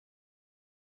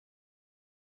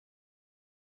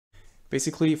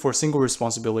Basically, for a single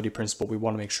responsibility principle, we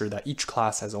want to make sure that each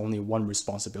class has only one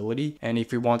responsibility. And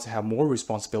if we want to have more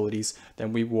responsibilities,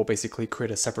 then we will basically create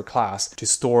a separate class to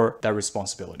store that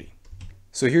responsibility.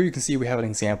 So here you can see we have an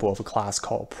example of a class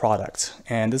called product,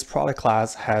 and this product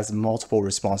class has multiple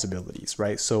responsibilities,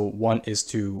 right? So one is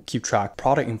to keep track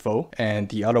product info, and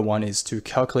the other one is to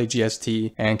calculate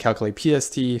GST and calculate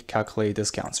PST, calculate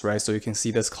discounts, right? So you can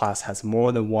see this class has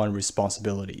more than one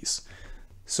responsibilities.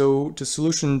 So the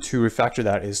solution to refactor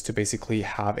that is to basically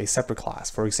have a separate class.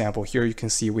 For example, here you can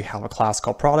see we have a class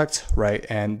called product, right?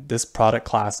 And this product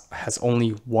class has only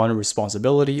one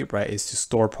responsibility, right? Is to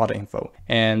store product info.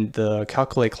 And the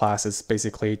calculate class is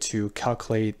basically to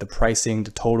calculate the pricing,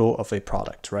 the total of a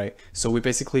product, right? So we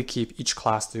basically keep each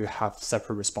class to have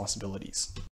separate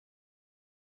responsibilities.